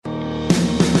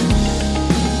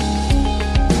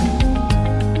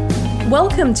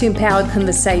Welcome to Empowered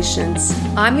Conversations.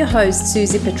 I'm your host,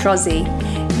 Susie Petrozzi.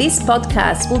 This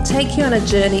podcast will take you on a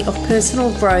journey of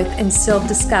personal growth and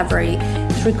self-discovery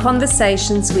through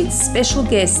conversations with special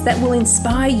guests that will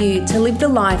inspire you to live the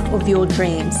life of your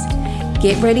dreams.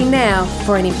 Get ready now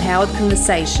for an empowered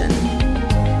conversation.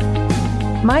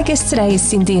 My guest today is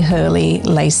Cindy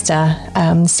Hurley-Laister.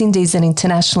 Cindy is an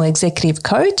international executive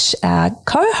coach,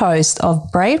 co-host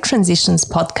of Brave Transitions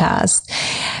podcast.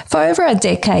 For over a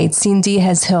decade, Cindy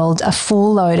has held a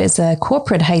full load as a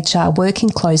corporate HR, working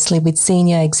closely with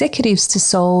senior executives to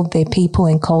solve their people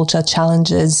and culture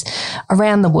challenges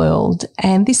around the world.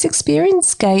 And this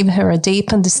experience gave her a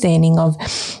deep understanding of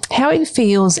how it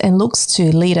feels and looks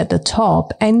to lead at the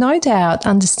top, and no doubt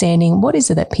understanding what is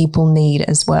it that people need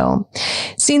as well.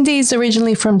 Cindy is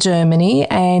originally from Germany,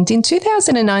 and in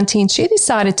 2019, she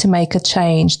decided to make a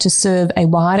change to serve a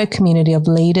wider community of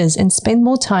leaders and spend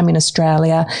more time in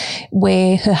Australia,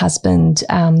 where her husband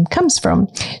comes from.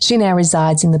 She now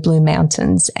resides in the Blue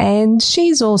Mountains, and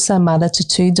she's also mother to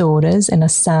 2 daughters and a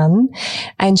son,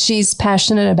 and she's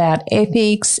passionate about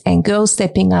ethics and girls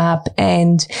stepping up,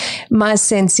 and my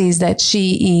sense is that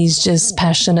she is just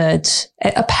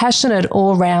a passionate,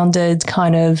 all-rounded,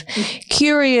 kind of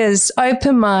curious,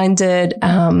 open-minded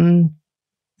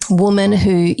woman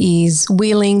who is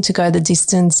willing to go the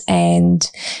distance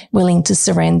and willing to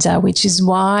surrender, which is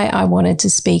why I wanted to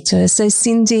speak to her. So,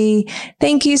 Cindy,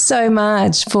 thank you so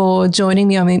much for joining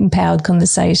me on Empowered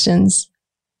Conversations.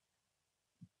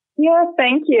 Yeah,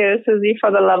 thank you, Susie,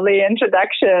 for the lovely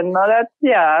introduction.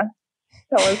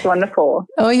 That was wonderful.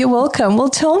 Oh, you're welcome. Well,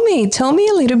 tell me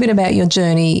a little bit about your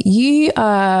journey. You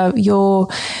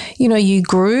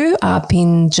grew up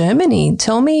in Germany.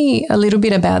 Tell me a little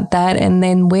bit about that, and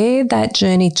then where that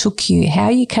journey took you, how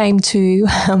you came to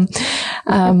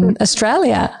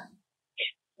Australia.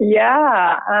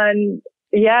 Yeah, and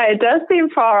it does seem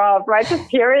far off, right? Just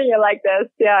hearing you like this.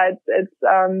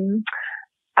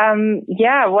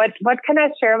 What can I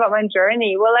share about my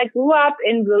journey? Well, I grew up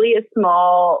in really a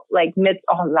small,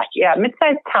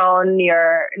 mid-sized town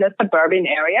in a suburban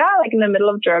area, like in the middle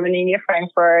of Germany, near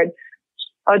Frankfurt.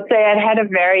 I would say I had a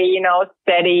very,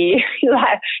 steady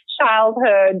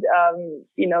childhood,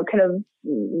 kind of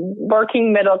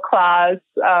working middle class.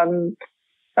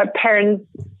 My parents,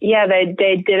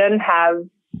 they didn't have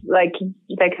like an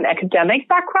academic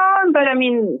background, but I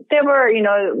mean, they were,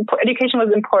 education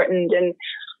was important,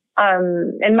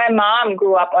 and my mom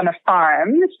grew up on a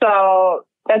farm. So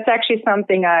that's actually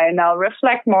something I now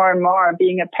reflect more and more,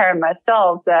 being a parent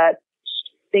myself, that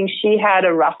I think she had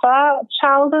a rougher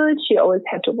childhood. She always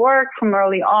had to work from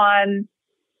early on.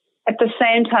 At the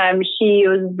same time, she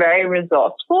was very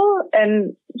resourceful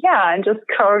and just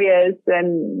curious,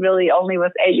 and really only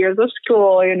with 8 years of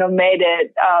school, made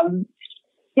it,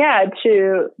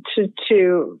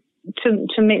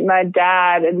 to meet my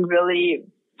dad and really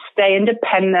stay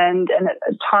independent and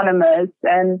autonomous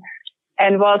and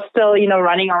while still,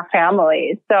 running our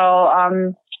family. So, I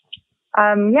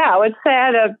would say I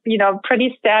had a,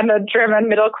 pretty standard German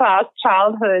middle class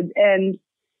childhood, and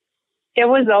it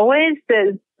was always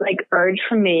this urge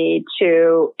for me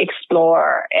to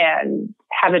explore and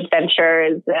have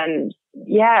adventures, and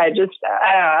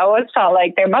I always felt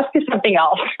like there must be something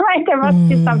else, right? There must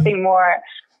be something more.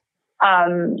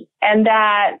 And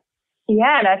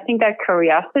I think that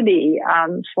curiosity,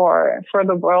 for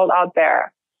the world out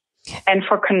there and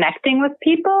for connecting with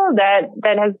people, that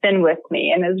has been with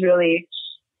me and is really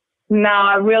now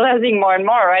I'm realizing more and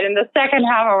more, right? In the second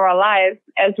half of our life,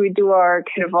 as we do our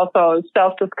kind of also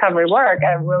self-discovery work,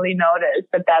 I really noticed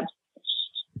that that's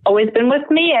always been with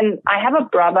me. And I have a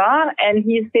brother, and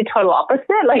he's the total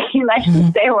opposite. Like, he likes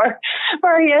to stay where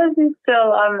he is. He's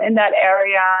still in that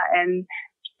area. And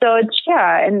so it's,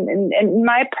 and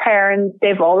my parents,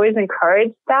 they've always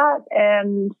encouraged that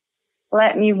and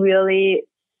let me really,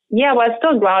 while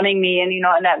still grounding me and, in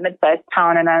that mid-sized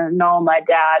town. And I know my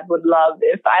dad would love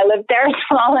if I lived there as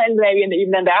well, and maybe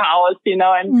even in their house, and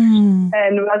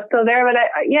was still there. But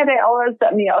they always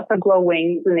let me also grow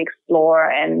wings and explore.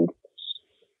 And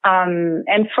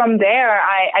from there,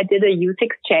 I did a youth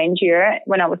exchange year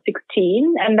when I was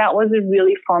 16, and that was a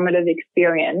really formative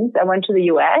experience. I went to the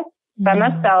US by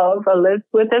myself. I lived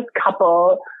with this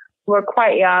couple who were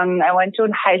quite young. I went to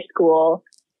high school,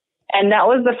 and that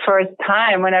was the first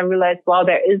time when I realized, wow,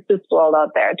 there is this world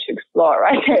out there to explore,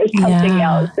 right? There is something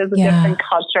else. There's a different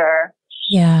culture.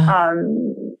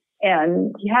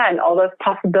 And all those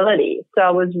possibilities. So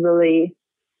I was really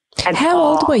How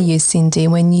old were you, Cindy,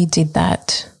 when you did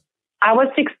that? I was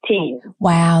 16.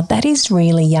 Wow, that is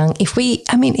really young. If we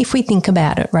think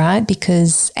about it, right?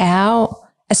 Because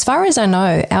as far as I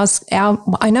know,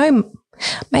 I know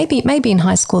Maybe in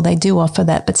high school they do offer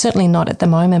that, but certainly not at the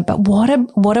moment. But what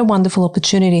a wonderful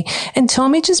opportunity. And tell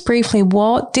me just briefly,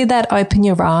 what did that open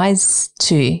your eyes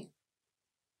to?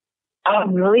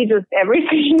 Really just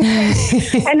everything.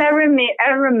 And I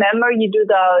remember you do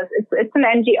those. It's an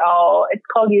NGO. It's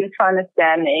called Youth for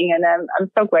Understanding, and I'm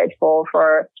so grateful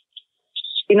for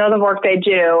the work they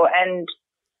do. And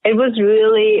it was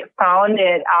really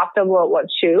founded after World War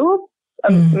II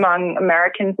among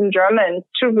Americans and Germans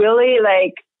to really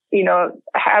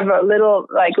have a little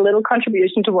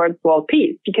contribution towards world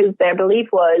peace, because their belief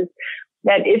was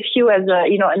that if you in those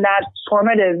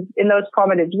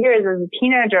formative years as a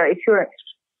teenager, if you're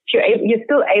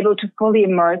still able to fully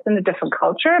immerse in a different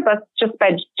culture, but just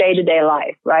by day-to-day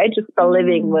life, right? Just by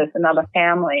living with another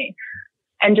family,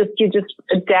 and you just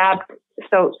adapt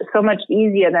so much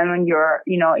easier than when you're,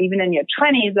 even in your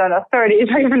 20s or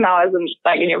 30s, or even now as in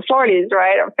your 40s,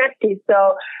 right? Or 50s.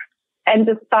 So, and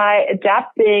just by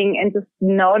adapting and just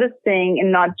noticing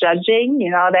and not judging,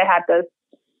 they had this,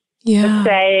 the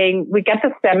saying, we get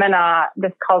the seminar,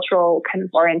 this cultural kind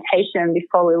of orientation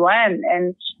before we went,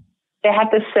 and they had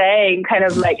this saying kind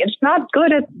of like, it's not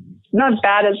good, it's not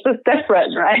bad, it's just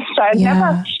different, right? So I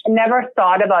never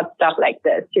thought about stuff like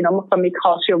this. For me,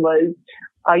 culture was,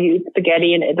 you eat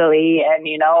spaghetti in Italy, and,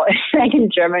 like in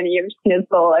Germany, you have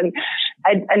schnitzel. And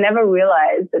I never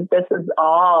realized that this is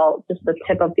all just the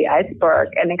tip of the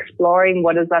iceberg, and exploring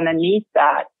what is underneath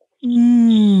that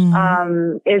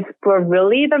is where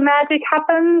really the magic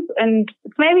happens. And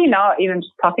maybe now, even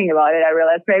just talking about it, I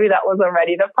realized maybe that was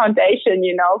already the foundation,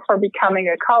 for becoming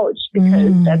a coach,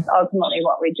 because that's ultimately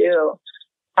what we do.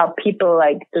 Help people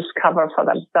discover for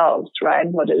themselves, right?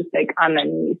 What is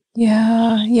underneath.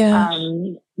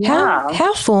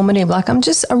 How formative. I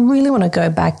really want to go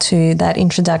back to that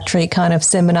introductory kind of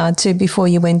seminar before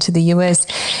you went to the US,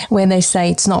 when they say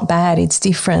it's not bad, it's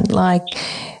different.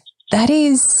 That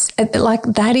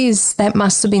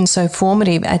must have been so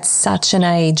formative at such an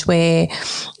age where,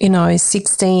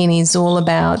 16 is all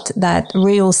about that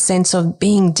real sense of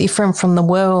being different from the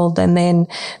world. And then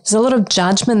there's a lot of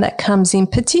judgment that comes in,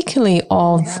 particularly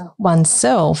of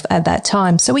oneself at that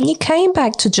time. So when you came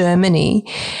back to Germany,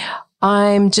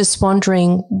 I'm just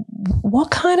wondering,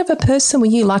 what kind of a person were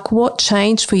you? What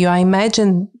changed for you? I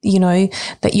imagine,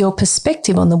 that your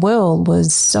perspective on the world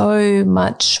was so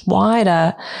much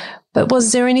wider. But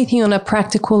was there anything on a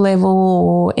practical level,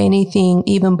 or anything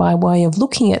even by way of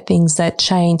looking at things, that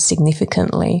changed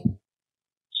significantly?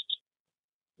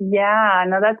 Yeah,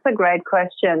 no, that's a great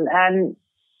question. And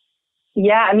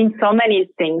so many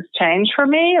things changed for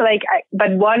me.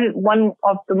 But one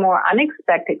of the more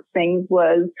unexpected things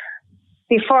was,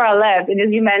 before I left, and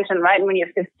as you mentioned, right, when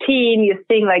you're 15, you're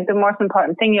seeing the most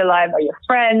important thing in your life are your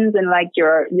friends and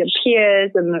your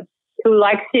peers and who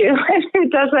likes you and who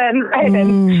doesn't, right?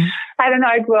 And I don't know,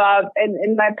 I grew up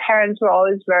and my parents were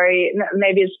always very,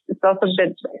 maybe it's also a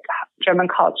bit German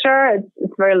culture.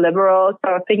 It's very liberal.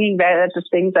 So thinking back at the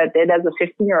things I did as a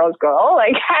 15-year-old girl,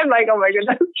 I'm like, oh my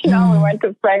goodness, we went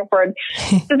to Frankfurt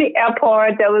to the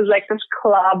airport. There was this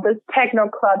club, this techno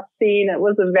club scene. It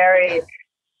was a very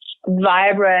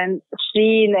vibrant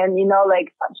scene, and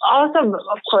also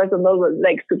of course a little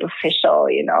bit superficial,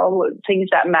 things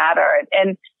that mattered.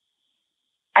 And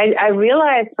I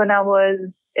realized when I was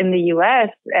in the US,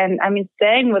 and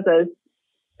staying with a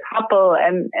couple,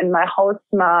 and my host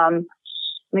mom,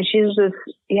 she just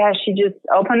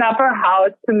opened up her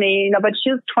house to me, but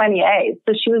she was 28,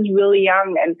 so she was really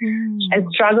young and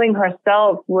struggling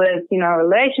herself with a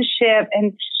relationship.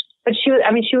 But she was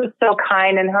so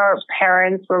kind, and her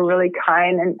parents were really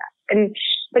kind,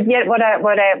 but yet what I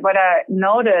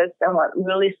noticed and what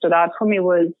really stood out for me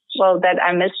was, that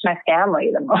I missed my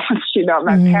family the most,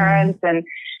 my parents and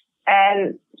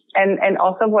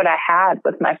also what I had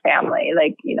with my family,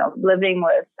 living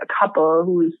with a couple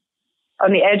who's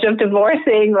on the edge of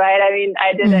divorcing, right?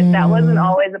 That wasn't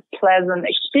always a pleasant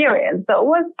experience. So it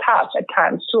was tough at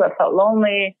times too. I felt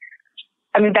lonely.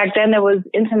 Back then there was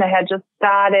internet had just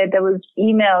started. There was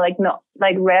email,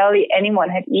 rarely anyone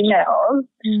had emails.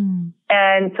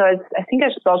 And so I think I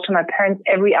spoke to my parents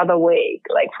every other week,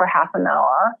 for half an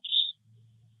hour.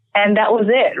 And that was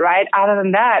it, right? Other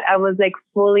than that, I was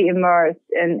fully immersed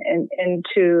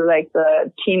into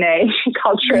the teenage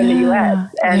culture in the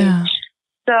US. And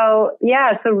so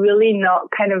really not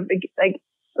kind of a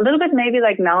little bit maybe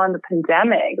now in the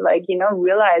pandemic,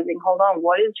 realizing, hold on,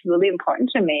 what is really important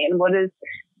to me, and what is,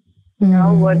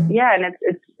 and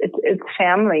it's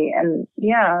family. And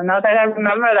now that I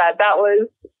remember that was,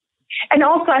 and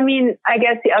also, I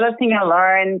guess the other thing I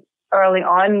learned early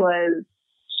on was,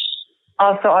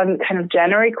 also on kind of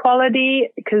gender equality,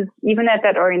 because even at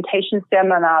that orientation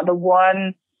seminar, the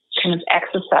one kind of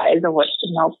exercise or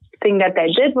thing that they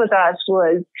did with us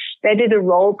was they did a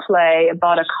role play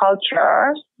about a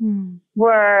culture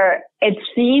where it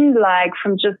seemed like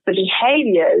from just the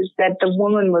behaviors that the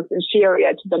woman was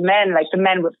inferior to the men. Like the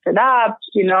men would sit up,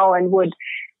 and would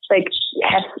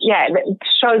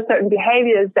show certain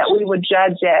behaviors that we would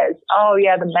judge as, oh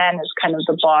yeah, the man is kind of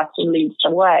the boss and leads the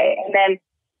way. And then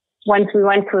once we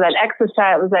went through that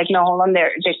exercise, it was like, no, hold on,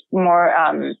 they're more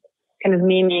kind of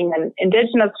meaning an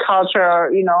indigenous culture,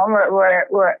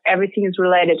 where everything is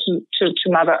related to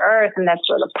Mother Earth, and that's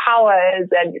where the power is,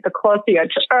 and the closer you're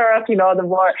to Earth, the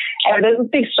more, and there's a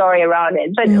big story around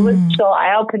it. But it was so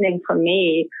eye-opening for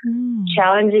me,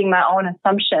 challenging my own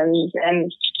assumptions,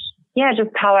 and just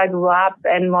how I grew up,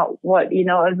 and what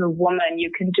as a woman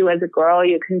you can do, as a girl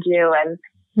you can do, and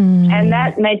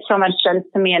that made so much sense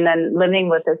to me. And then living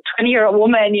with this 20-year-old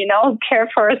woman, care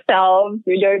for herself,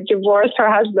 divorced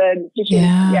her husband because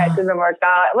it didn't work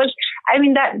out. It was,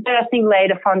 that I think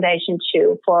laid a foundation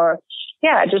too for,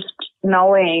 just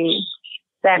knowing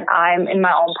that I'm in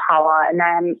my own power, and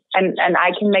I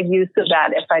can make use of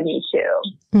that if I need to.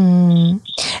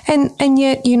 And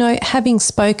yet, having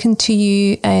spoken to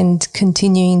you and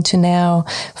continuing to now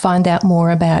find out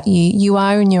more about you, you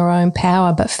are in your own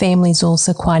power, but family is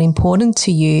also quite important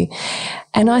to you.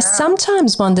 And I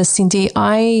sometimes wonder, Cindy,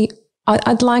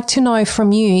 I'd like to know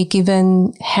from you,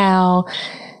 given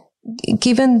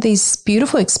this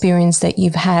beautiful experience that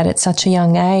you've had at such a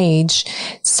young age,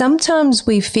 sometimes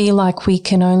we feel like we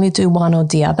can only do one or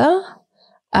the other.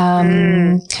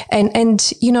 And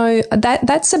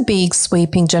that's a big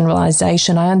sweeping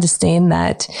generalization. I understand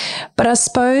that. But I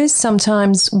suppose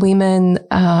sometimes women,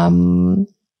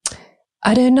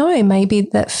 I don't know, maybe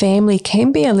that family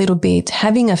can be a little bit,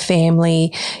 having a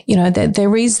family, that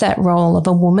there is that role of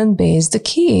a woman bears the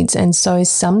kids. And so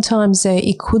sometimes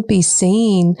it could be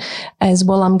seen as,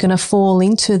 well, I'm going to fall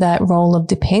into that role of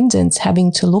dependence,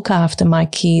 having to look after my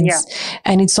kids. Yeah.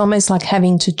 And it's almost like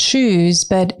having to choose.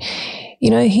 But,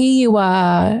 here you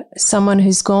are, someone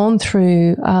who's gone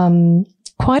through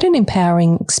quite an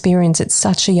empowering experience at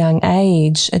such a young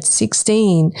age, at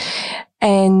 16,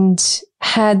 and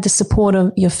had the support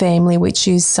of your family, which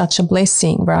is such a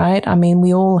blessing, right?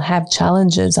 We all have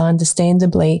challenges,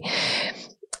 understandably.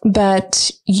 But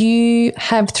you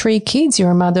have 3 kids. You're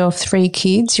a mother of 3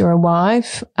 kids. You're a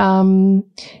wife.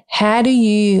 How do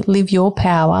you live your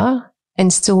power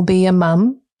and still be a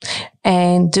mum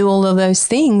and do all of those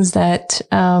things that,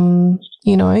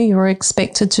 you're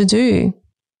expected to do?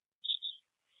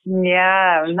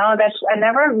 Yeah, no, I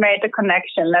never made the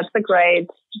connection. That's a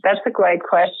great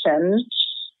question.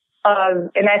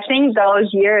 And I think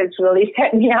those years really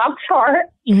set me up for,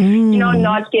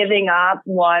 not giving up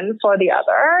one for the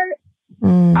other.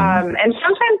 And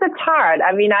sometimes it's hard.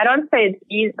 I don't say it's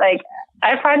easy. Like,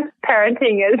 I find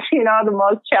parenting is, the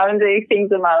most challenging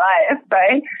things in my life,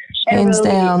 right? Hands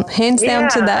down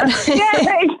to that. Yeah,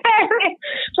 exactly.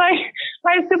 Like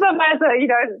my supervisor,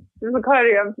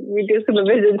 we do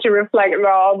supervision to reflect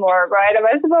raw more, right? And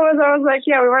my supervisor was like,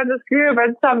 we were in this group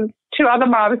and 2 other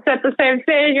moms said the same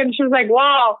thing, and she was like,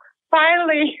 wow,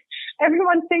 finally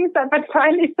everyone thinks that, but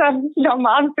finally some,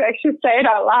 moms who actually say it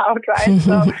out loud, right?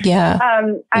 So,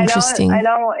 interesting. I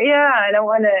don't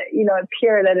want to,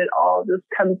 appear that it all just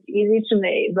comes easy to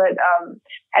me. But,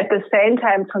 at the same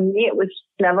time, for me, I was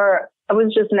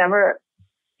just never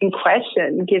in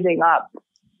question giving up.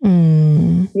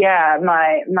 Yeah.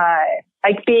 My,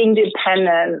 like being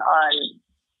dependent on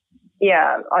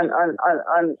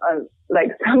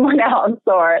like someone else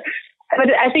but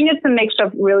I think it's a mix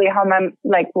of really how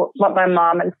what my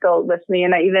mom instilled with me.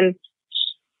 And I even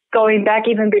going back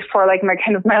even before like my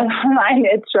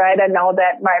lineage, right? I know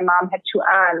that my mom had 2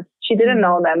 aunts. She didn't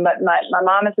know them, but my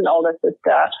mom is an older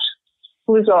sister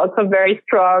who's also very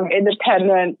strong,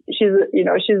 independent. She's a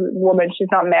woman. She's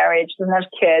not married. She doesn't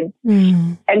have kids.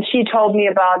 And she told me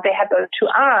about, they had those 2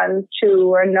 aunts who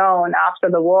were known after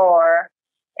the war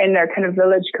in their kind of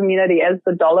village community as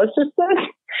the Dollar Sisters,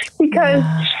 because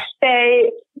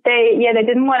they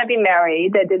didn't want to be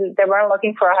married. They weren't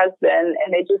looking for a husband,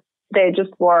 and they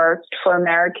just worked for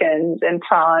Americans and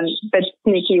found the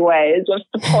sneaky ways of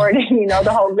supporting,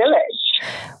 the whole village.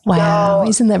 Wow. So,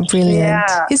 isn't that brilliant?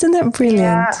 Yeah. Isn't that brilliant?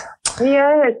 Yeah.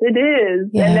 Yes, it is.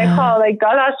 Yeah. And they're called like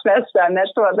Dollarschwestern.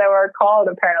 That's what they were called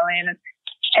apparently.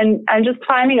 And I'm just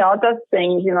finding out those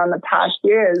things, in the past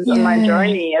years of my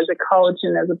journey as a coach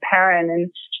and as a parent.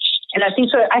 And I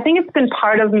think so. I think it's been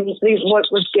part of me,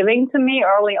 what was giving to me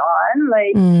early on,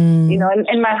 like,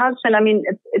 and my husband,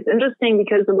 it's interesting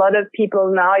because a lot of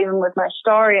people now, even with my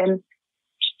story, and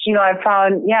I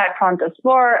found this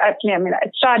work. I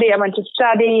went to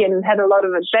study and had a lot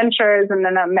of adventures. And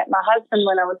then I met my husband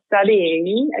when I was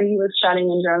studying, and he was studying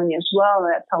in Germany as well.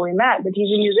 And that's how we met. But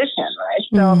he's a musician, right?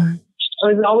 So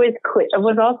it was always it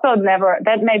was also never,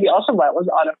 that maybe also why it was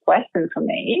out of question for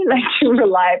me, like to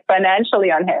rely financially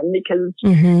on him, because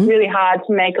it's really hard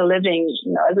to make a living,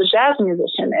 as a jazz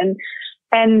musician.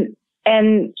 And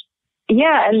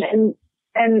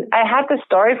I had this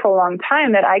story for a long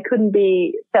time that I couldn't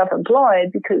be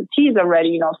self-employed because he's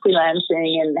already,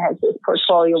 freelancing and has this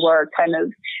portfolio work kind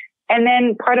of. And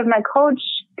then part of my coach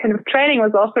kind of training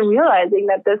was also realizing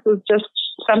that this was just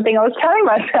something I was telling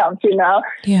myself,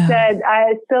 that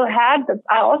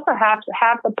I also have to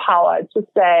have the power to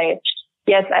say,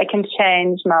 yes, I can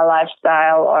change my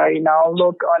lifestyle, or,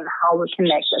 look on how we can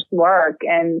make this work.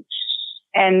 And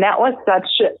that was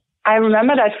I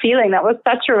remember that feeling. That was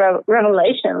such a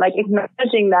revelation, like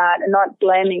acknowledging that and not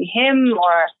blaming him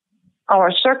or our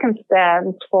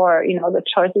circumstance for, the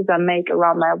choices I make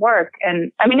around my work.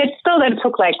 And I mean, it still then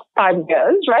took like 5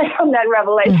 years, right, from that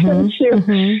revelation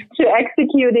to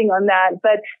executing on that.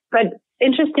 But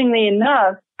interestingly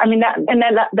enough, I mean, that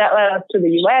led us to the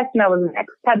US, and I was an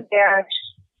expat there.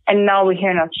 And now we're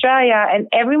here in Australia, and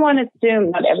everyone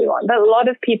assumed, not everyone, but a lot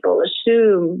of people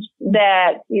assume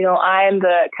that, I am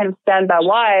the kind of standby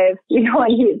wife, and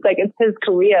it's his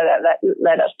career that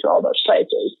led us to all those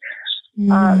places.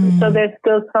 So there's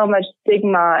still so much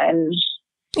stigma and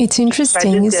it's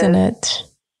interesting, isn't it?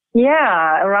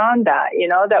 Yeah, around that,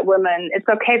 that women, it's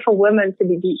okay for women to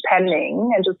be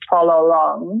depending and just follow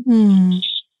along.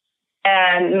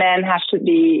 And men have to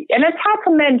be, and it's hard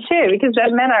for men too, because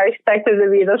men are expected to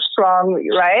be the strong,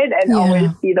 right? And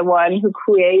always be the one who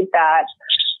create that,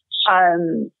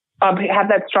 have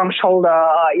that strong shoulder,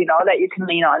 that you can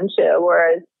lean on to.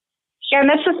 Whereas, and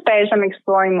that's the space I'm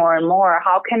exploring more and more.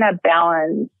 How can I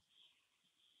balance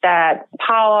that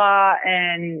power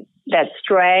and that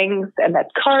strength and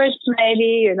that courage,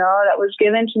 maybe, that was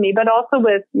given to me, but also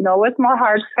with more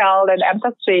heartfelt and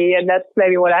empathy. And that's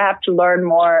maybe what I have to learn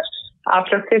more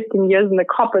after 15 years in the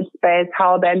corporate space,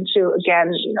 how then to,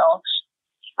 again,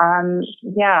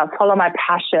 follow my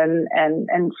passion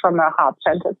and from a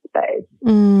heart-centered space.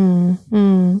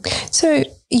 So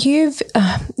you've,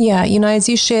 as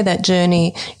you share that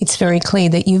journey, it's very clear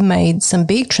that you've made some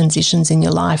big transitions in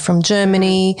your life. From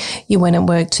Germany, you went and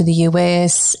worked to the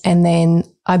US, and then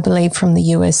I believe from the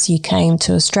US you came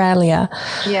to Australia.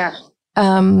 Yeah.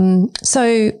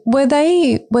 So were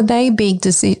they big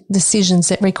decisions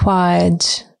that required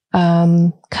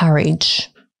courage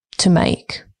to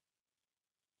make?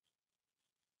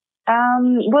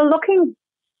 Well,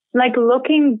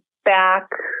 looking back,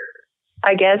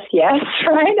 I guess, yes,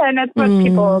 right? And that's what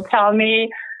people tell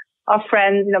me, our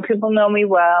friends, people know me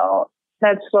well.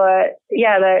 That's what,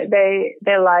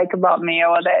 they like about me,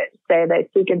 or they say they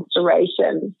seek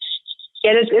inspiration.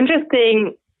 Yet it's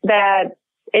interesting that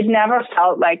it never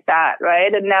felt like that,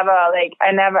 right? It never, I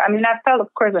felt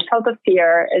the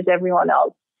fear as everyone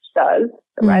else does,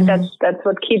 right? That's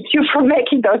what keeps you from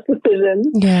making those decisions.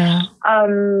 Yeah.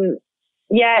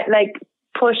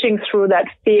 Pushing through that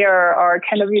fear, or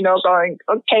kind of, going,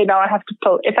 okay, now I have to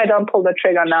pull, if I don't pull the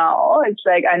trigger now, it's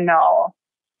like, I know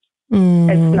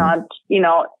it's not,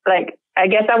 I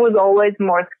guess I was always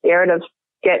more scared of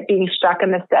being stuck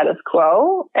in the status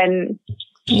quo. And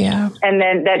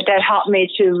then that helped me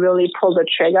to really pull the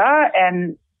trigger.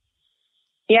 And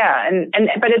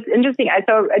but it's interesting. I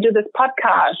do this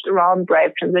podcast around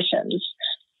brave transitions,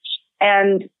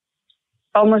 and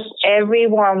almost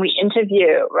everyone we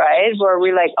interview, right, where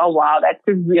we're like, oh wow, that's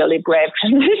a really brave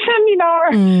transition,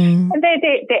 and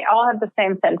they all have the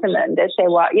same sentiment. They say,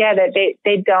 well,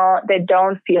 they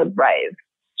don't feel brave.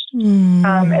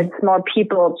 It's more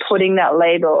people putting that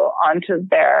label onto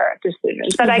their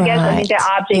decisions. But I guess, they're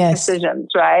object decisions,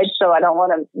 right? So I don't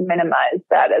want to minimize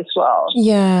that as well.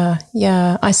 Yeah.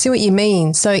 I see what you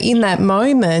mean. So in that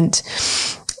moment,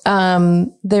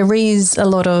 there is a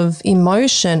lot of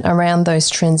emotion around those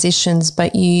transitions,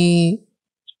 but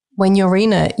when you're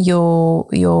in it,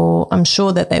 I'm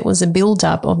sure that there was a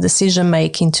build-up of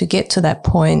decision-making to get to that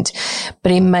point,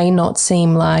 but it may not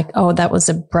seem like, oh, that was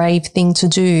a brave thing to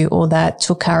do, or that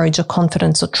took courage or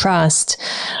confidence or trust.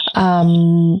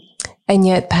 And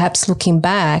yet perhaps looking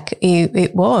back,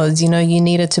 it was, you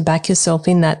needed to back yourself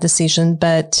in that decision,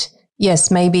 but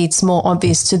yes, maybe it's more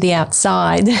obvious to the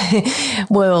outside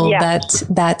world that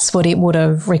that's what it would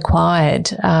have required.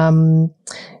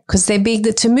 Because they're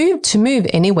big to move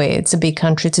anywhere. It's a big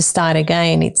country. To start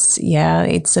again, it's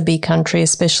a big country,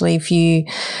 especially if you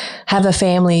have a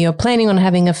family, you're planning on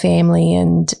having a family,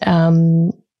 and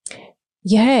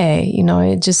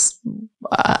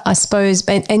I suppose,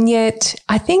 and yet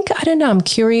I think, I don't know, I'm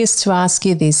curious to ask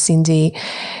you this, Cindy.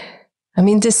 I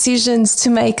mean, decisions, to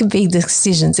make big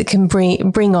decisions, it can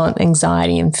bring on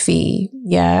anxiety and fear.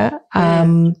 Yeah.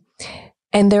 And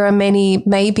there are many,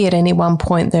 maybe at any one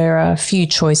point, there are a few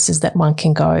choices that one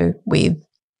can go with.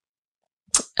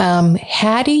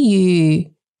 How do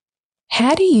you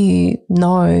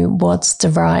know what's the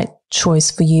right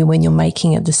choice for you when you're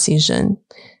making a decision?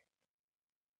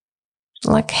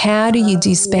 Like, how do you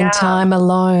spend time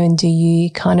alone? Do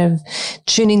you kind of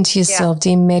tune into yourself? Do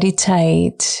you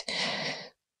meditate?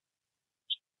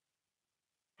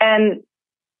 And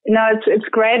no, it's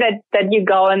great that you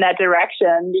go in that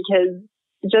direction, because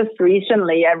just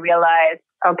recently I realized,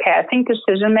 okay, I think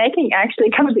decision making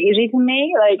actually comes easy to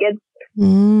me. Like it's,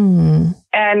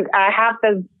 and I have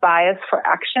this bias for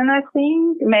action, I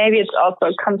think. Maybe it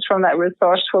also comes from that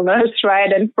resourcefulness,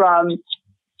 right? And from,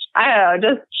 I don't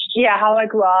know, just, how I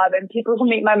grew up, and people who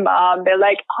meet my mom, they're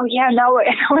like, oh yeah, now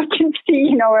I can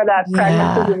see, where that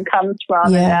pragmatism comes from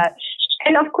and that.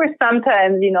 And of course,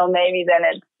 sometimes, maybe then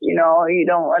it's, you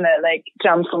don't want to like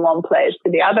jump from one place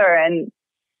to the other. And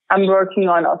I'm working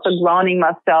on also grounding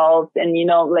myself and,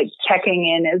 like checking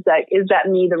in. Is that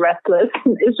me, the restless?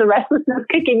 Is the restlessness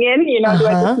kicking in? Do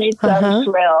I just need some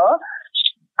thrill?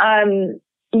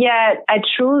 I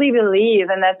truly believe,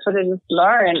 and that's what I just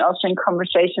learned also in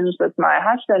conversations with my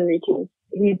husband, because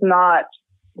he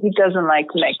doesn't like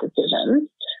to make decisions,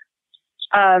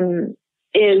 I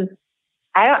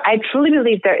truly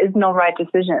believe there is no right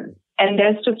decision. And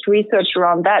there's just research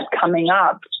around that coming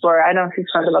up, where I don't know if you've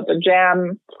heard about the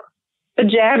jam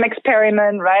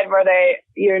experiment, right? Where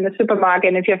you're in the supermarket,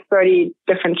 and if you have 30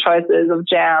 different choices of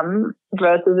jam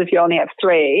versus if you only have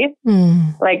 3,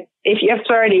 like if you have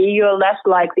 30, you're less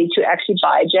likely to actually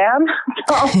buy jam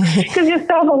because you're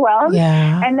so overwhelmed.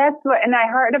 Yeah. And and I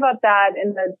heard about that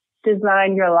in the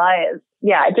Design Your Life.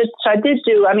 Yeah, I did. So I did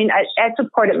do, I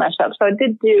supported myself. So I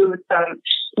did do some,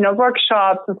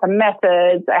 workshops and some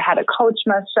methods. I had to coach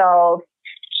myself.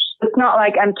 It's not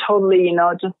like I'm totally,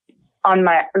 just on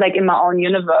my, like in my own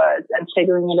universe and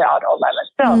figuring it out all by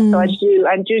myself. So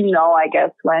I do know, I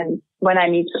guess, when I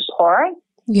need support.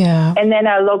 Yeah. And then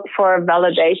I look for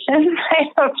validation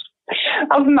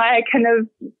of my kind of,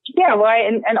 right.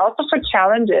 And also for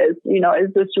challenges,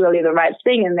 is this really the right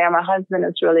thing? And there, my husband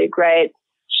is really great.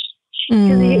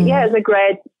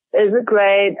 Is a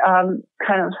great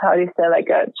kind of, how do you say, like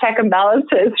a check and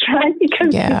balances, right?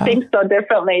 Because he thinks so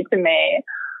differently to me.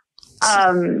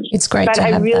 It's great, but to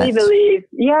have I really that. believe,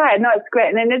 it's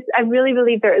great, and I really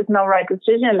believe there is no right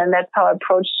decision, and that's how I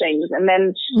approach things. And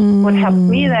then what helps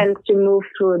me then to move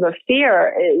through the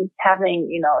fear is having,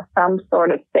 some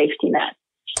sort of safety net.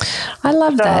 I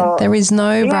love that. There is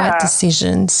no right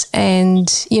decisions, and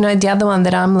the other one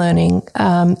that I'm learning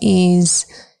is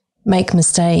make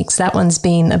mistakes. That one's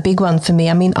been a big one for me.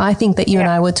 I think that you and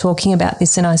I were talking about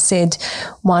this, and I said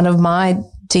one of my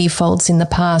defaults in the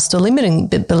past or limiting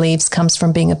beliefs comes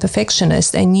from being a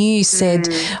perfectionist. And you said,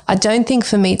 I don't think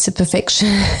for me it's a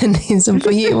perfectionism.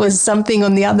 For you it was something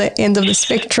on the other end of the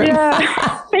spectrum.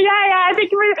 I think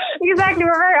we're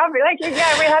very happy. Like, we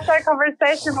had that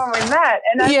conversation when we met.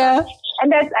 And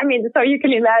that's, so you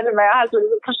can imagine my husband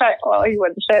is a perfectionist. Well, he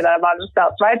wouldn't say that about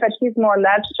himself, right? But he's more on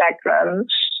that spectrum.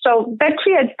 So that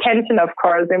creates tension, of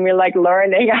course, and we're like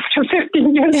learning after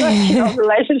 15 years of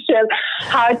relationship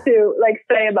how to like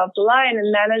stay above the line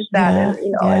and manage that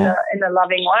in a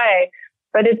loving way.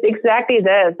 But it's exactly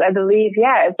this. I believe,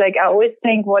 it's like I always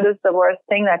think, what is the worst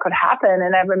thing that could happen?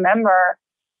 And I remember,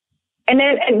 and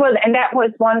that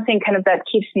was one thing kind of that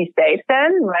keeps me safe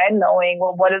then, right? Knowing,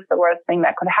 well, what is the worst thing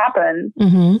that could happen?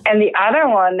 Mm-hmm. And the other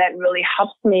one that really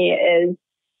helps me is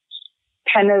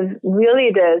kind of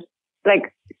really this,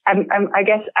 like, I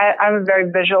guess I'm a very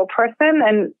visual person,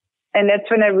 and that's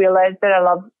when I realized that I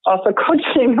love also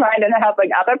coaching, right? And I help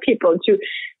like other people to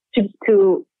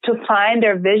find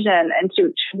their vision and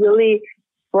to really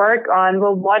work on,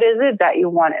 well, what is it that you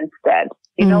want instead?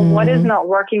 What is not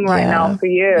working right now for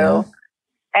you? Yeah.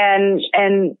 And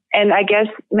I guess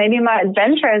maybe my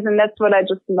adventures, and that's what I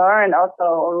just learned also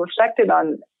or reflected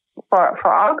on for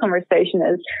our conversation,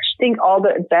 is I think all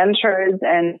the adventures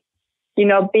and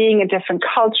being in different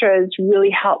cultures really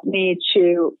helped me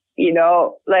to,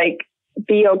 like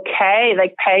be okay,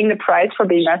 like paying the price for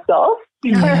being myself.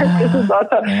 This is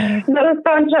also another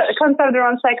concept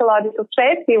around psychological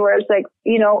safety, where it's like,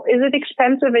 is it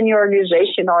expensive in your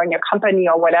organization or in your company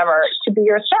or whatever to be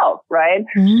yourself, right?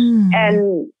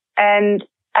 And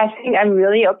I think I'm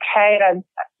really okay.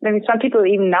 Some people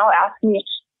even now ask me,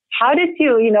 how did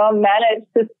you, manage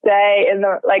to stay in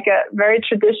like a very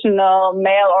traditional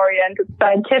male-oriented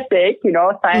scientific,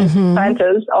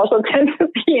 scientists also tend to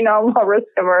be, more risk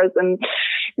averse and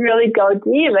really go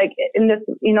deep, like in this,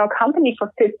 company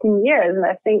for 15 years. And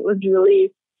I think it was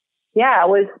really, I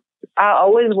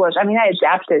always was. I mean, I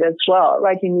adapted as well,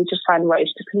 right? You need to find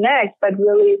ways to connect, but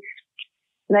really,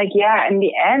 in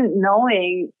the end,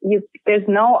 knowing there's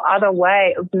no other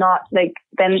way of not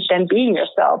than being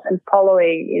yourself and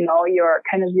following, your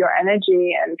kind of your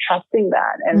energy and trusting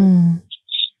that. And,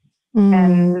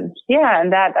 and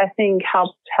that I think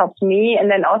helped me,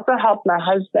 and then also helped my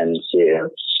husband to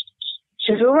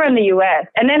we were in the US.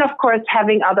 And then, of course,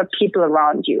 having other people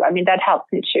around you. I mean, that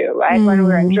helped me too, right? When we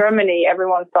were in Germany,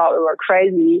 everyone thought we were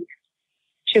crazy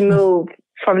to move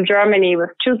from Germany with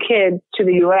 2 kids to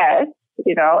the US,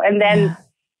 and then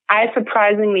I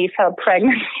surprisingly fell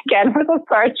pregnant again with a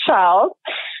 3rd child.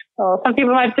 So some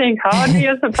people might think, how do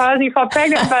you suppose you fall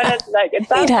pregnant? But it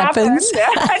does happen. Yeah,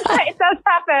 it does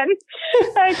happen.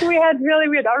 We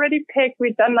had already picked,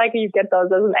 we'd done you get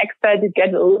those as an expat, you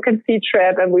get a look and see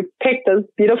trip, and we picked this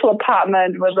beautiful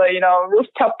apartment with a,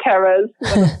 rooftop terrace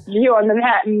with a view on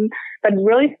Manhattan, but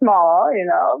really small,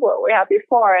 what we had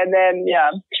before. And then,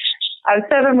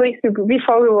 7 weeks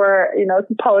before we were,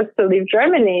 supposed to leave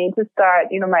Germany to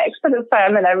start, my expat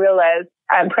assignment, I realized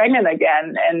I'm pregnant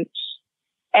again.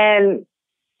 And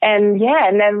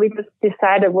then we just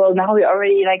decided, well, now we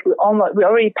already we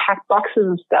already packed boxes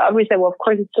and stuff. We said, well, of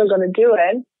course, it's still going to do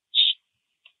it.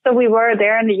 So we were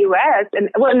there in the US, and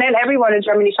then everyone in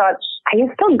Germany thought, are you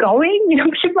still going?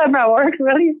 People at my work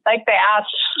really, they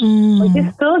asked, are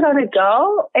you still going to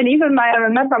go? And even I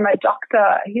remember my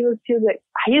doctor, he was like,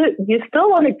 you still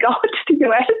want to go to the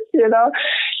US,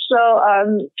 So,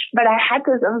 but I had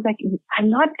this, I was like, I'm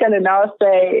not going to now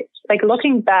say,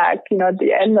 looking back, at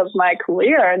the end of my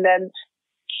career and then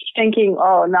thinking,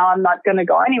 oh, now I'm not going to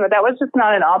go anywhere. That was just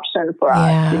not an option for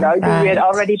us. We had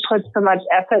already put so much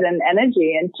effort and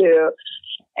energy into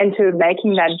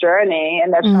making that journey.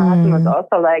 And that's my husband was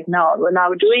also like, no, we're now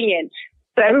doing it.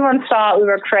 So everyone thought we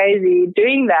were crazy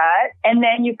doing that. And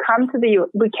then we came to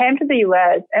the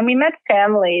US and we met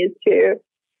families too,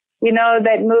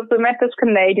 that moved. We met this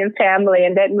Canadian family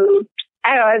and that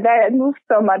moved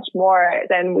so much more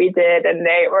than we did. And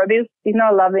they were these,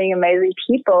 loving, amazing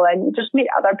people. And you just meet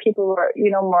other people who are,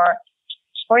 more,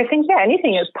 or I think,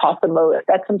 anything is possible if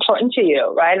that's important to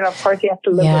you, right? And of course you have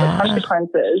to live with the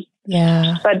consequences.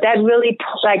 Yeah. But that really,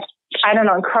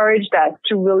 encouraged us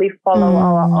to really follow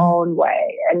our own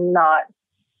way and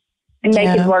make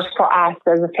it work for us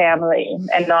as a family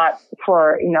and not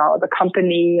for, the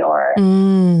company or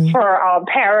for our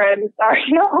parents or,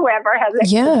 whoever has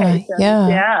expectations.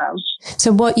 Yeah.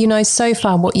 So so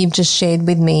far what you've just shared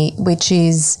with me, which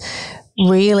is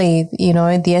really,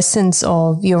 the essence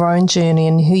of your own journey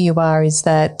and who you are, is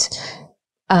that,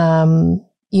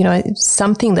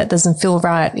 something that doesn't feel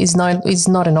right is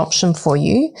not an option for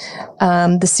you.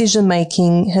 Decision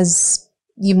making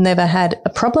you've never had a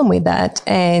problem with that,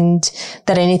 and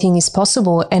that anything is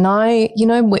possible. And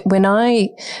when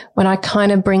I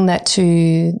kind of bring that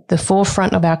to the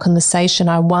forefront of our conversation,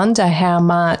 I wonder how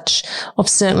much of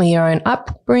certainly your own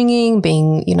upbringing,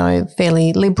 being,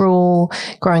 fairly liberal,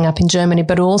 growing up in Germany,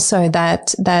 but also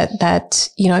that,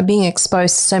 being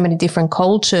exposed to so many different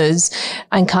cultures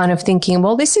and kind of thinking,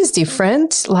 well, this is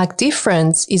different.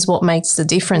 Difference is what makes the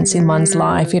difference in one's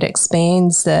life. It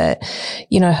expands the,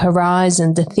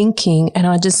 horizon, the thinking. And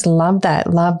I just love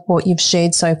what you've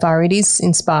shared so far. It is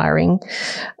inspiring.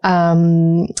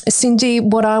 Cindy,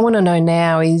 what I want to know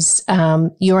now is,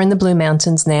 you're in the Blue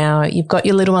Mountains now. You've got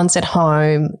your little ones at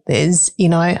home. There's,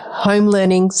 home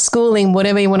learning, schooling,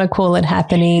 whatever you want to call it,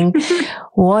 happening.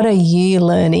 What are you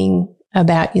learning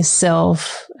about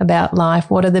yourself, about life?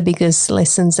 What are the biggest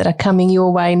lessons that are coming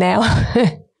your way now?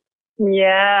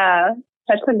 Yeah,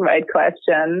 that's a great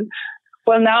question.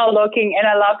 Well, now looking, and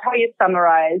I love how you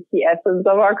summarize the essence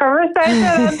of our conversation.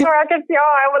 And so I can see,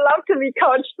 I would love to be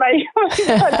coached by you.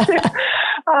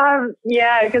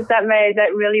 Because that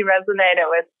really resonated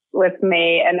with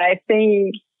me. And I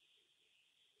think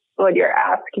what you're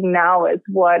asking now is,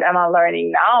 what am I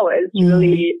learning now is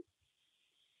really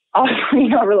also,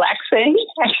 relaxing,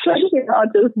 actually,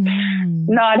 just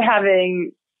not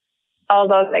having all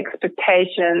those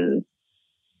expectations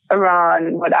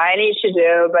around what I need to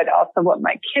do, but also what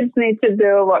my kids need to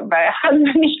do, what my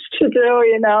husband needs to do,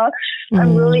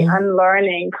 I'm really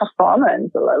unlearning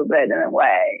performance a little bit in a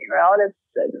way,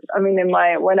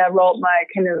 when I wrote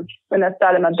when I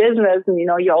started my business, and,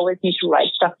 you always need to write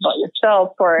stuff about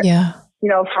yourself for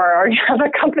other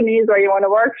companies where you want to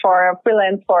work for or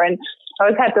freelance for. And I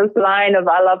always had this line of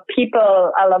I love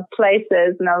people, I love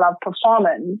places, and I love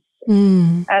performance.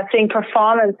 I think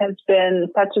performance has been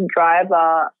such a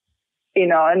driver, you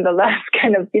know, in the last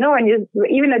kind of, you know, when you,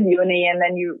 even at uni, and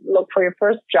then you look for your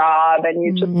first job and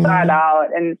you just start out,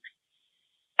 and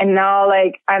now,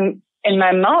 like, I'm in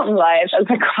my mountain life, as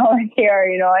I call it here,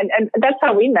 you know, and that's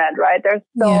how we met, right? There's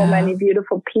so many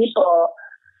beautiful people,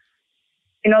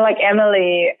 you know, like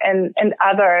Emily and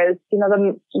others, you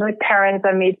know, my parents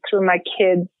I meet through my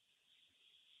kids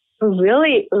who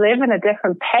really live in a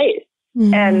different pace.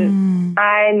 And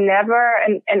I never,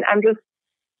 and I'm just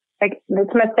like,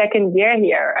 it's my second year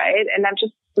here, right? And I'm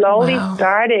just slowly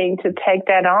starting to take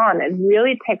that on. It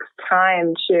really takes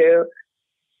time to,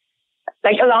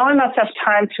 like, allowing myself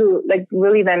time to, like,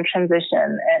 really then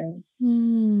transition and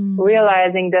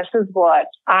realizing this is what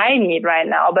I need right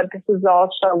now, but this is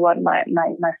also what my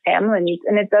family needs.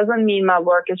 And it doesn't mean my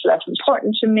work is less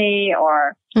important to me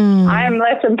or I am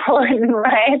less important,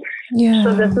 right? Yeah.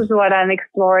 So this is what I'm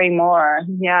exploring more.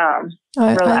 Yeah.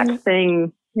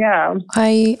 Relaxing.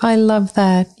 I love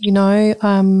that. You know,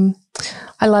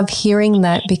 I love hearing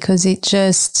that because it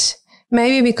just,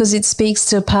 maybe because it speaks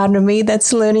to a part of me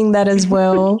that's learning that as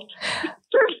well.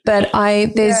 But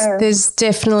there's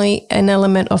definitely an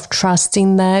element of trust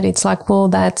in that. It's like, well,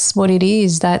 that's what it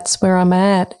is. That's where I'm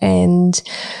at. And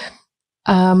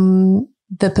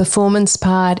the performance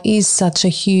part is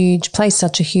plays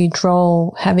such a huge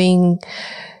role, having,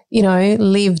 you know,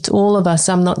 lived, all of us,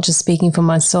 I'm not just speaking for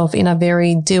myself, in a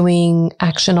very doing,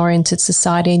 action-oriented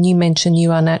society. And you mentioned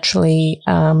you are naturally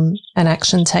an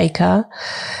action taker.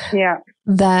 Yeah.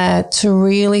 That to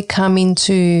really come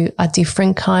into a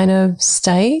different kind of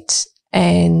state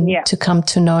and to come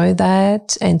to know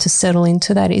that and to settle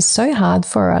into that is so hard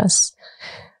for us.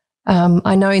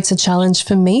 I know it's a challenge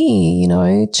for me, you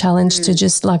know, to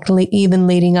just like even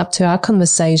leading up to our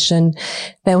conversation,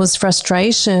 there was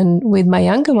frustration with my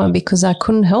younger one because I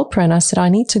couldn't help her. And I said, I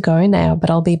need to go now, but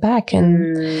I'll be back.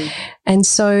 And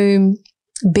so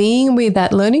being with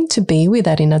that, learning to be with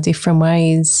that in a different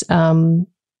way is,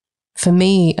 for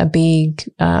me, a big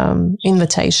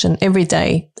invitation every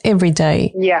day. Yeah, every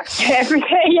day.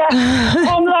 Yeah.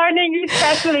 Home learning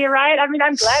especially, right? I mean,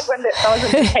 I'm glad when those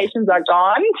invitations are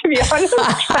gone, to be honest.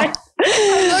 I'm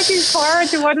looking forward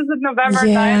to, what is it, November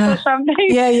 9th or something?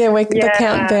 The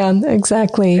countdown,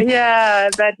 exactly.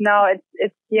 Yeah, but no,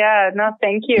 it's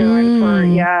thank you.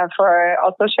 And for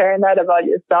also sharing that about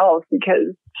yourself,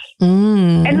 because,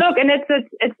 and look, and it's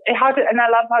how to, and I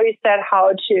love how you said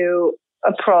how to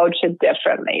approach it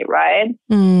differently, right?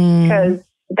 Because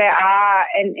there are,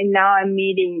 and now I'm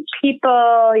meeting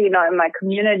people, you know, in my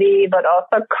community, but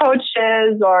also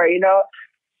coaches, or, you know,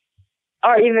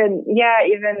 or even I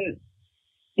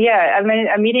mean,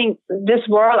 I'm meeting this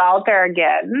world out there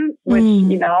again, which,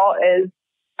 you know, is,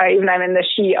 even I'm in the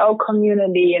CEO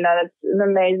community, you know, that's an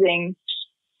amazing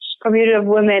community of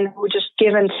women who just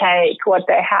give and take what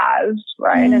they have,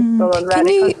 right? And so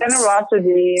radical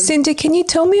generosity. Cindy, can you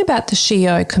tell me about the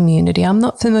SheO community? I'm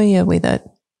not familiar with it.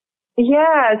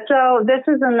 Yeah, so this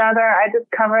is another, I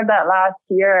discovered that last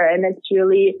year, and it's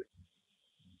really,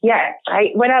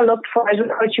 when I looked for, as a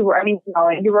coach, you work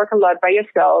a lot by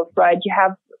yourself, right? You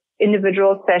have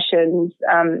individual sessions,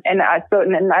 and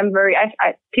I'm very,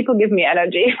 people give me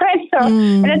energy, right? So,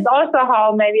 and it's also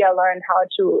how maybe I learned how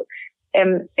to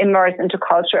immerse into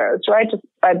cultures, right? Just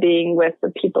by being with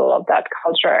the people of that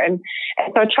culture. And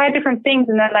so I tried different things,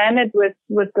 and I landed with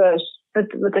the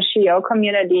SheO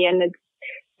community, and it's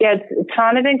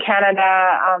founded in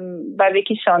Canada, by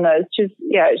Vicky Sonos.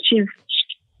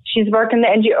 She's worked in the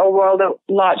NGO world a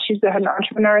lot. She's an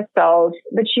entrepreneur herself,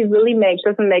 but she really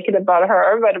doesn't make it about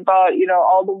her, but about, you know,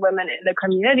 all the women in the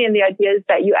community. And the idea is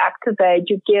that you activate,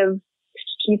 you give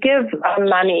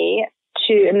money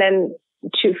to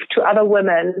other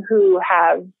women who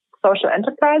have social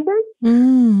enterprises,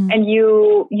 and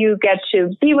you get to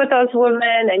be with those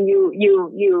women, and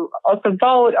you also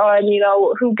vote on, you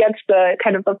know, who gets the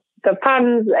kind of the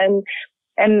funds,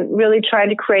 and really trying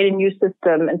to create a new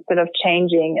system instead of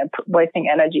changing and wasting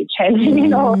energy, changing, you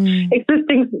know,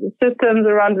 existing systems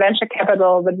around venture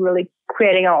capital, but really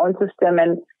creating our own system.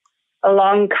 And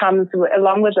along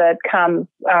with it comes,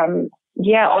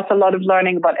 also a lot of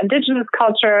learning about indigenous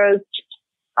cultures,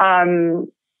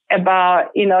 about,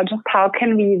 you know, just how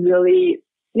can we really,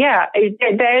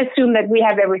 they assume that we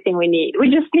have everything we need.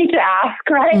 We just need to ask,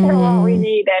 right? What we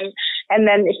need. And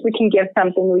then if we can give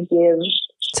something, we give.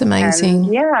 It's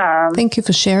amazing. Thank you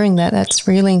for sharing that. That's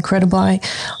really incredible.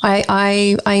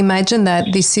 I imagine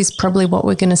that this is probably what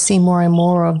we're going to see more and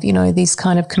more of, you know, these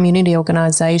kind of community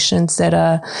organizations that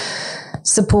are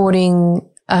supporting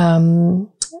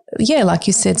like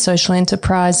you said, social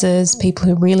enterprises, people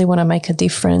who really want to make a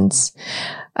difference.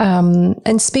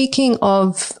 And speaking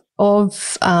of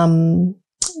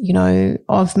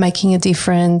making a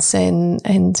difference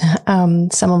and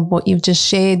some of what you've just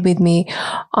shared with me,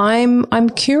 I'm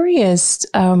curious,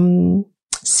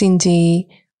 Cindy,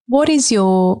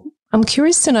 I'm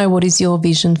curious to know what is your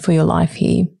vision for your life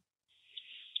here?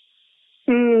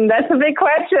 That's a big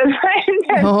question, right?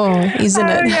 Isn't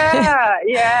it?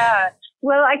 Yeah.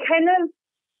 Well, I kind of,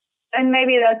 and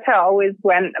maybe that's how I always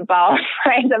went about,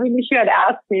 right? I mean, if you had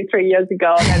asked me 3 years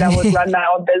ago that I would run my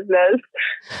own business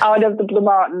out of the Blue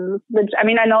Mountains, which, I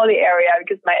mean, I know the area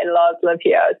because my in-laws live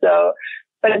here. So,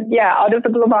 but yeah, out of the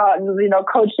Blue Mountains,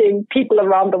 coaching people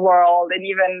around the world and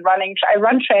even I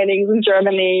run trainings in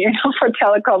Germany, for a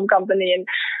telecom company. And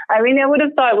I mean, I would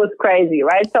have thought it was crazy,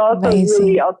 right? So also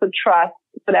really also trust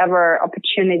whatever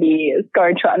opportunity is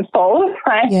going to unfold,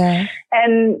 right? Yeah.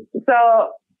 And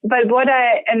so, but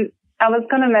I was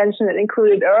going to mention it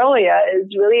included earlier is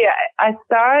really, I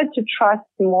started to trust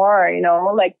more,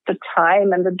 like the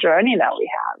time and the journey that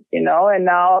we have, and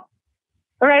now,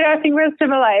 right, I think we're a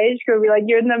similar age group.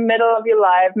 You're in the middle of your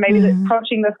life, maybe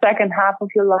approaching the second half of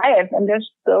your life, and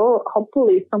there's still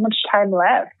hopefully so much time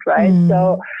left, right?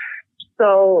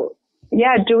 So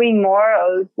yeah, doing more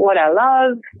of what I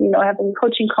love, having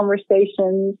coaching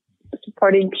conversations,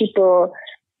 supporting people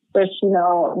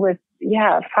with,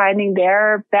 finding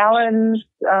their balance,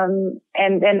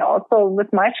 and also with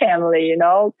my family,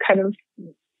 kind of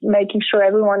making sure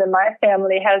everyone in my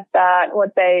family has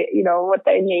what they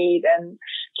need, and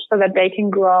so that they can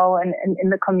grow in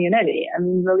the community. I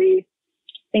mean, really,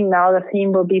 I think now the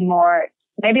theme will be more,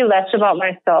 maybe less about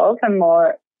myself and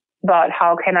more about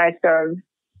how can I serve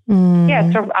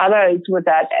others with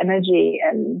that energy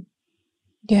and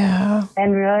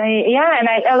really, and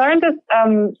I learned this,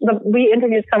 we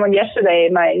interviewed someone yesterday,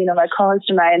 my co-host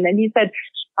and I, and then he said,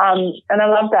 and I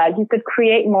love that, he said,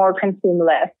 create more, consume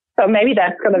less. So maybe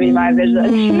that's going to be my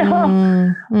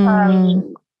vision,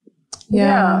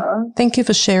 Thank you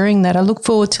for sharing that. I look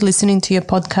forward to listening to your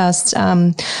podcast.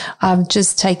 I've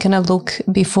just taken a look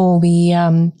before we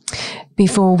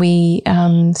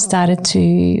started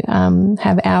to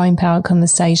have our Empowered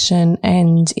Conversation,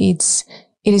 and it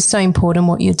is so important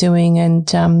what you're doing, and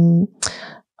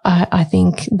I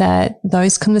think that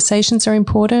those conversations are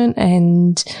important,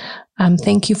 and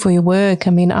thank you for your work.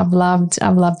 I mean, I've loved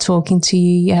talking to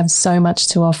you. You have so much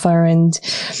to offer, and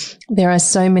there are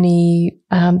so many,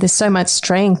 there's so much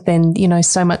strength and,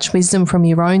 so much wisdom from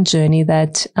your own journey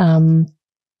that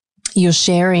you're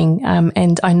sharing.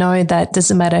 And I know that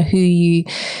doesn't matter who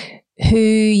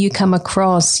you come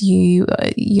across, to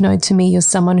me, you're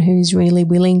someone who's really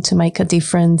willing to make a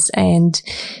difference and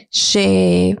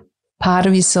share part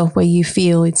of yourself where you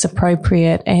feel it's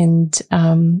appropriate, and,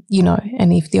 and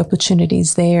if the opportunity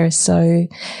is there. So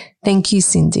thank you,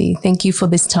 Cindy. Thank you for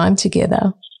this time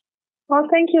together. Well,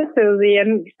 thank you, Susie,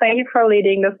 and thank you for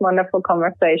leading this wonderful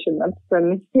conversation. That's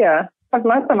been, I've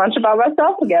learned so much about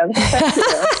myself again. Thank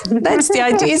you. That's the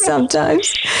idea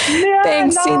sometimes.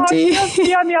 Thanks, Cindy. Just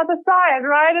be on the other side,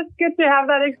 right? It's good to have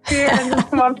that experience and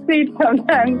swap seats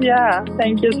sometimes. Yeah.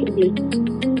 Thank you, Susie.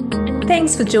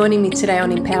 Thanks for joining me today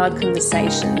on Empowered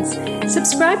Conversations.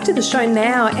 Subscribe to the show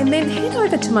now and then head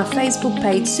over to my Facebook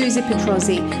page, Susie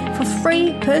Petrozzi, for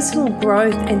free personal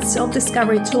growth and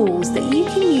self-discovery tools that you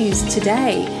can use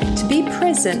today to be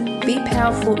present, be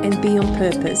powerful, and be on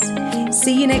purpose.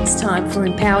 See you next time for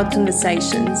Empowered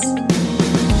Conversations.